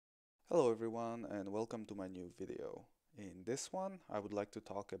Hello everyone and welcome to my new video. In this one, I would like to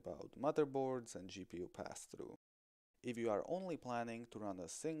talk about motherboards and GPU pass-through. If you are only planning to run a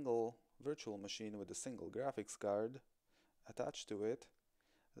single virtual machine with a single graphics card attached to it,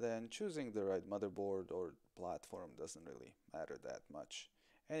 then choosing the right motherboard or platform doesn't really matter that much.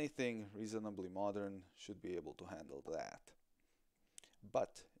 Anything reasonably modern should be able to handle that.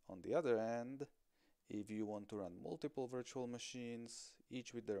 But on the other hand, if you want to run multiple virtual machines,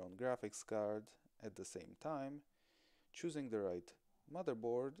 each with their own graphics card at the same time, choosing the right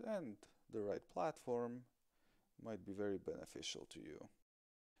motherboard and the right platform might be very beneficial to you.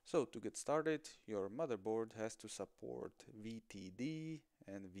 So to get started, your motherboard has to support VTD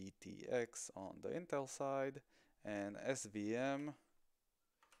and VTX on the Intel side and SVM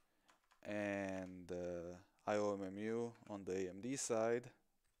and IOMMU on the AMD side,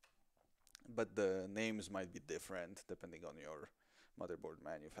 but the names might be different depending on your motherboard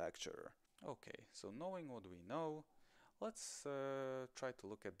manufacturer. Okay, so knowing what we know, let's try to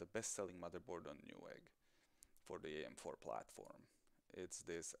look at the best-selling motherboard on Newegg for the AM4 platform. It's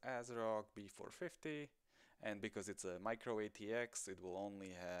this Asrock B450, and because it's a micro ATX, it will only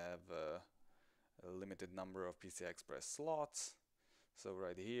have a limited number of PCI Express slots. So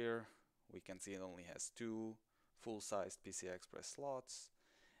right here, we can see it only has two full-sized PCI Express slots,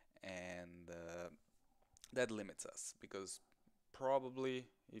 and that limits us because probably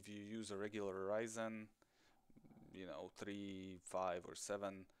if you use a regular Ryzen, 3, 5, or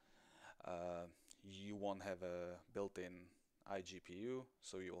 7, you won't have a built-in iGPU,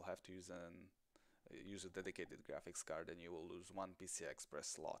 so you will have to use a dedicated graphics card, and you will lose one PCI Express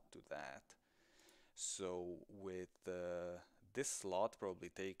slot to that. So with this slot probably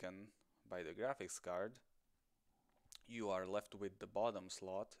taken by the graphics card, you are left with the bottom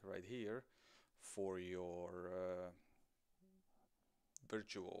slot right here for your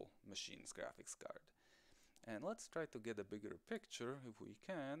virtual machine's graphics card. And let's try to get a bigger picture if we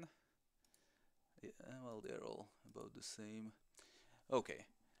can. Yeah, well, they're all about the same. Okay,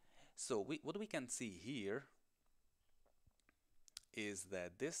 so what we can see here is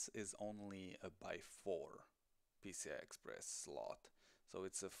that this is only a by 4 PCI Express slot. So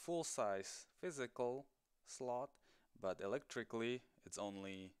it's a full-size physical slot, but electrically it's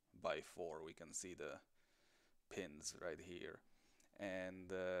only by 4. We can see the pins right here.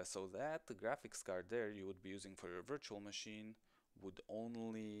 And so that the graphics card there you would be using for your virtual machine would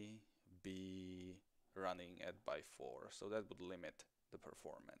only be running at by 4. So that would limit the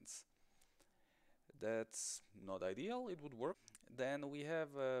performance. That's not ideal, it would work. Then we have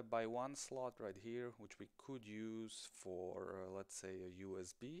a by 1 slot right here, which we could use for, let's say, a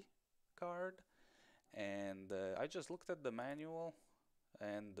USB card. And I just looked at the manual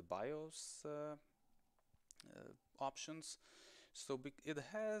and the BIOS options. So it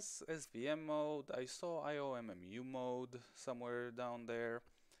has SVM mode. I saw IOMMU mode somewhere down there.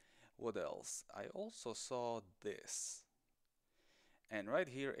 What else? I also saw this. And right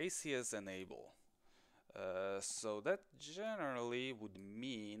here, ACS enable. So that generally would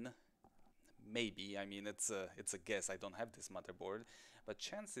mean, maybe, I mean it's a guess, I don't have this motherboard, but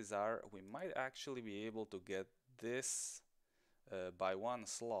chances are we might actually be able to get this by 1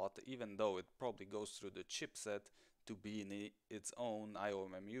 slot, even though it probably goes through the chipset, to be in its own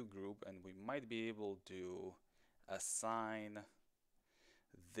IOMMU group, and we might be able to assign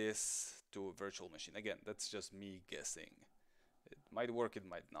this to a virtual machine. Again, that's just me guessing. It might work, it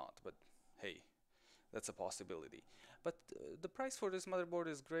might not, but hey, that's a possibility. But the price for this motherboard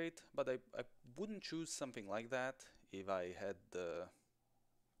is great, but I wouldn't choose something like that if I had the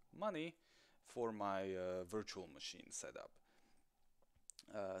money for my virtual machine setup.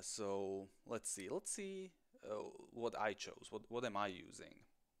 So let's see what I chose. What am I using?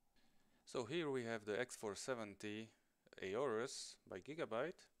 So here we have the X470 AORUS by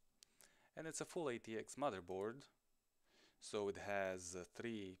Gigabyte, and it's a full ATX motherboard. So it has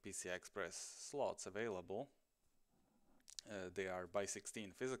 3 PCI Express slots available. They are by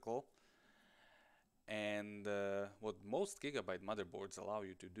 16 physical. And what most Gigabyte motherboards allow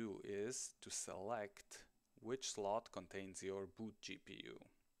you to do is to select which slot contains your boot GPU.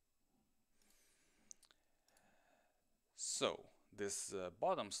 So this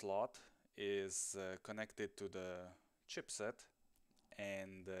bottom slot is connected to the chipset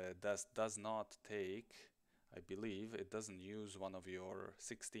and does not take, I believe, it doesn't use one of your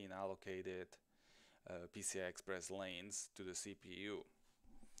 16 allocated PCI Express lanes to the CPU.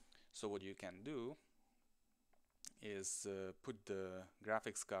 So what you can do is put the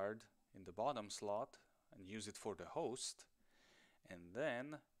graphics card in the bottom slot and use it for the host, and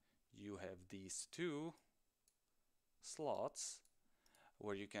then you have these two slots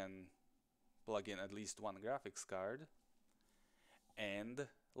where you can plug in at least one graphics card, and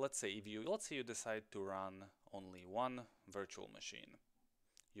let's say you decide to run only one virtual machine.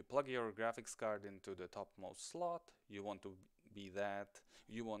 You plug your graphics card into the topmost slot. You want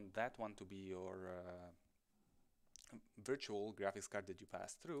that one to be your virtual graphics card that you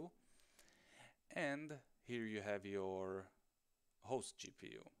pass through, and here you have your host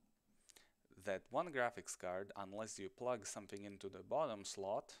GPU. That one graphics card, unless you plug something into the bottom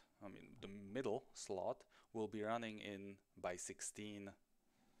slot, I mean the middle slot, will be running in by 16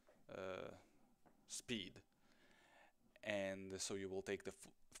 speed, and so you will take the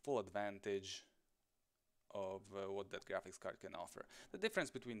full advantage of what that graphics card can offer. The difference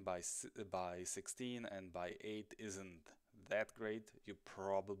between by 16 and by 8 isn't that great. You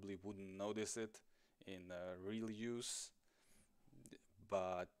probably wouldn't notice it in real use,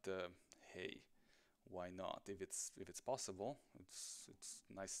 but hey, why not? If it's possible, it's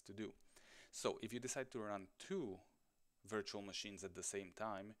nice to do. So if you decide to run two virtual machines at the same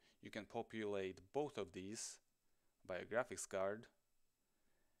time, you can populate both of these by a graphics card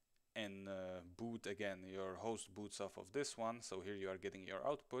and boot again. Your host boots off of this one, so here you are getting your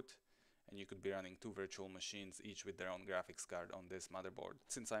output, and you could be running two virtual machines, each with their own graphics card on this motherboard.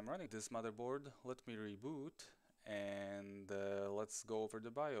 Since I'm running this motherboard, let me reboot and let's go over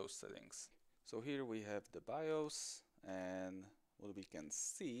the BIOS settings. So here we have the BIOS, and what we can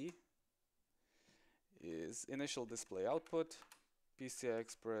see is initial display output, PCI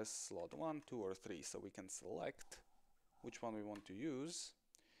Express slot 1, 2 or 3, so we can select which one we want to use.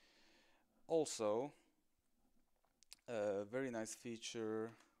 Also, a very nice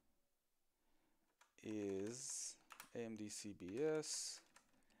feature is AMD CBS,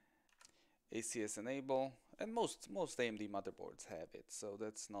 ACS enable, and most AMD motherboards have it, so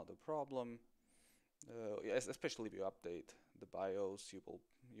that's not a problem. Especially if you update the BIOS, you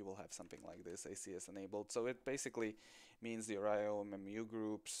will have something like this, ACS enabled. So it basically means your IOMMU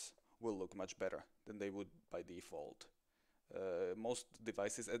groups will look much better than they would by default.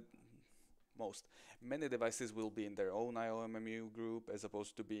 Many devices will be in their own IOMMU group as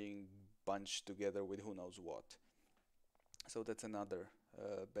opposed to being bunched together with who knows what. So that's another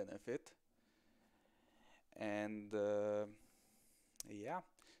benefit. And yeah,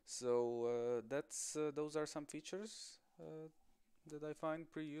 so those are some features that I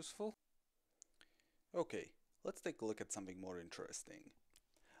find pretty useful. Okay, let's take a look at something more interesting.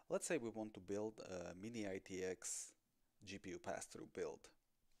 Let's say we want to build a mini ITX GPU pass-through build.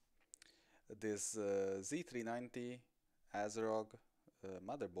 This Z390 Asrock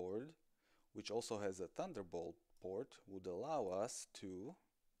motherboard, which also has a Thunderbolt port, would allow us to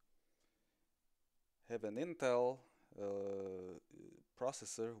have an Intel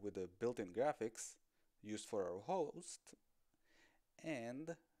processor with a built-in graphics used for our host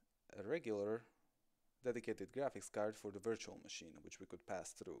and a regular dedicated graphics card for the virtual machine, which we could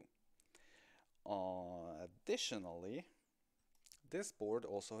pass through. Additionally, this board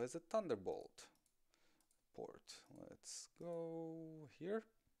also has a Thunderbolt port. Let's go here.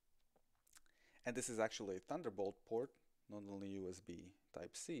 And this is actually a Thunderbolt port, not only USB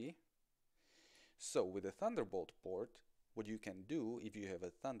Type-C. So with a Thunderbolt port, what you can do if you have a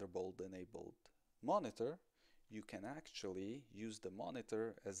Thunderbolt enabled monitor, you can actually use the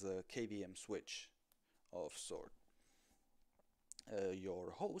monitor as a KVM switch of sort.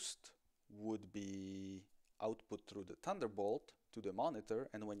 Your host would be output through the Thunderbolt to the monitor,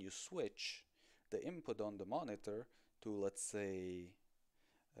 and when you switch the input on the monitor to, let's say,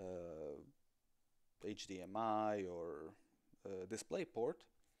 HDMI or DisplayPort,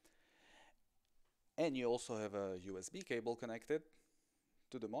 and you also have a USB cable connected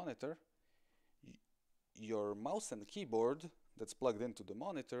to the monitor, your mouse and keyboard that's plugged into the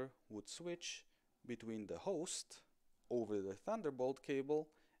monitor would switch between the host over the Thunderbolt cable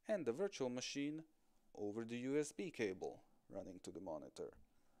and the virtual machine over the USB cable running to the monitor.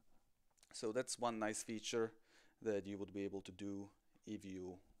 So that's one nice feature that you would be able to do if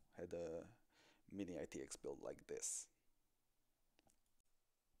you had a mini ITX build like this.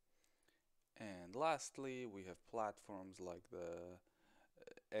 And lastly, we have platforms like the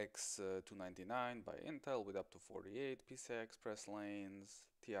X299 by Intel with up to 48 PCI Express lanes,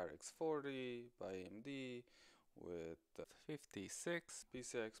 TRX40 by AMD with 56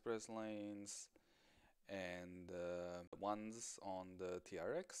 PCI Express lanes, and the ones on the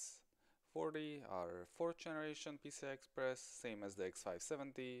TRX40 are 4th generation PCI Express, same as the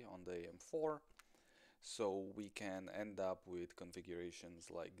X570 on the AM4. So we can end up with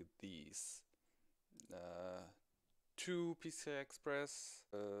configurations like these. 2 PCI Express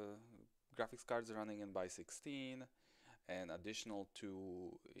graphics cards running in by 16, and additional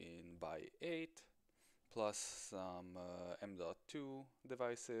 2 in by by 8 plus some M.2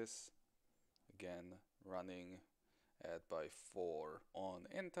 devices, again running at by 4. On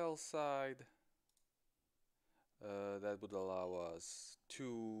Intel side, that would allow us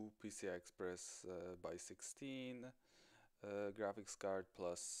 2 PCI Express by 16 graphics card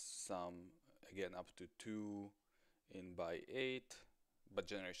plus some, again up to 2 in by 8, but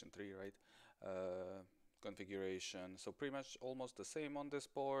generation 3, right? Configuration. So pretty much almost the same on this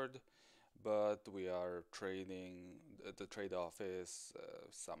board, but we are trading, the trade-off is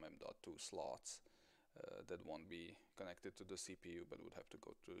some M.2 slots that won't be connected to the CPU, but would have to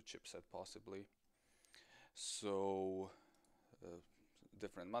go to the chipset possibly. So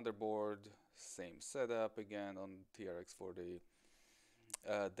different motherboard, same setup again on TRX40.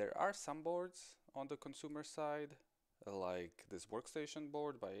 There are some boards on the consumer side, like this workstation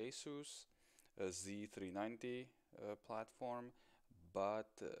board by ASUS, a Z390 platform, but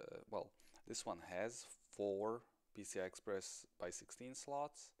well, this one has 4 PCI Express by 16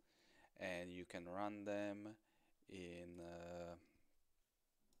 slots, and you can run them in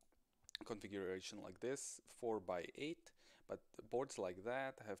configuration like this, 4 by 8, but boards like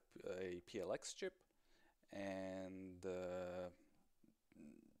that have a PLX chip, and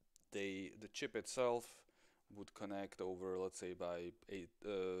the chip itself would connect over, let's say, by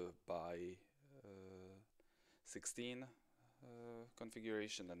 16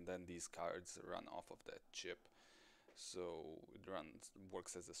 configuration, and then these cards run off of that chip. So it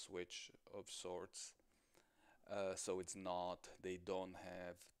works as a switch of sorts. So it's not, they don't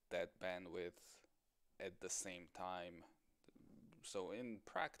have that bandwidth at the same time. So in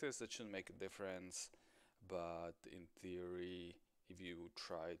practice it shouldn't make a difference, but in theory, if you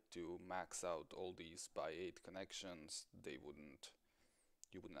try to max out all these by 8 connections, you wouldn't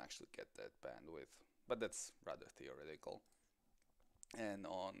actually get that bandwidth. But that's rather theoretical. And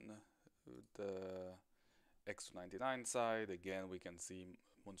on the X299 side, again, we can see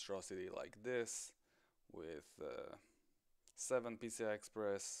monstrosity like this with 7 PCI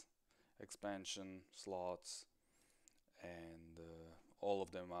Express expansion slots, and all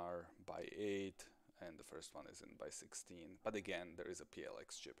of them are by 8, and the first one is in by 16. But again, there is a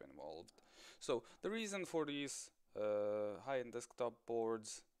PLX chip involved. So the reason for these high-end desktop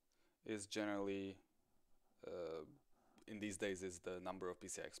boards is generally in these days is the number of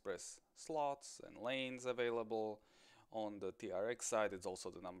PCI Express slots and lanes available. On the TRX side, it's also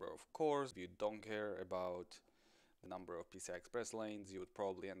the number of cores. If you don't care about the number of PCI Express lanes, you would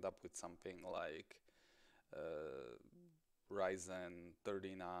probably end up with something like Ryzen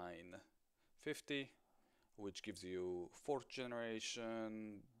 3950, which gives you 4th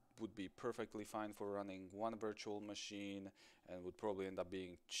generation, would be perfectly fine for running one virtual machine, and would probably end up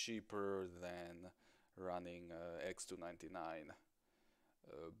being cheaper than running X299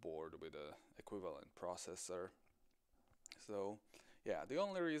 board with a equivalent processor. So yeah, the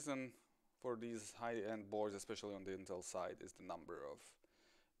only reason for these high-end boards, especially on the Intel side, is the number of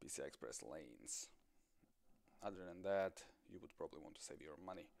PCI Express lanes. Other than that, you would probably want to save your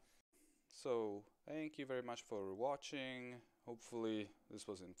money. So thank you very much for watching. Hopefully this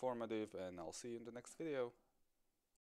was informative, and I'll see you in the next video.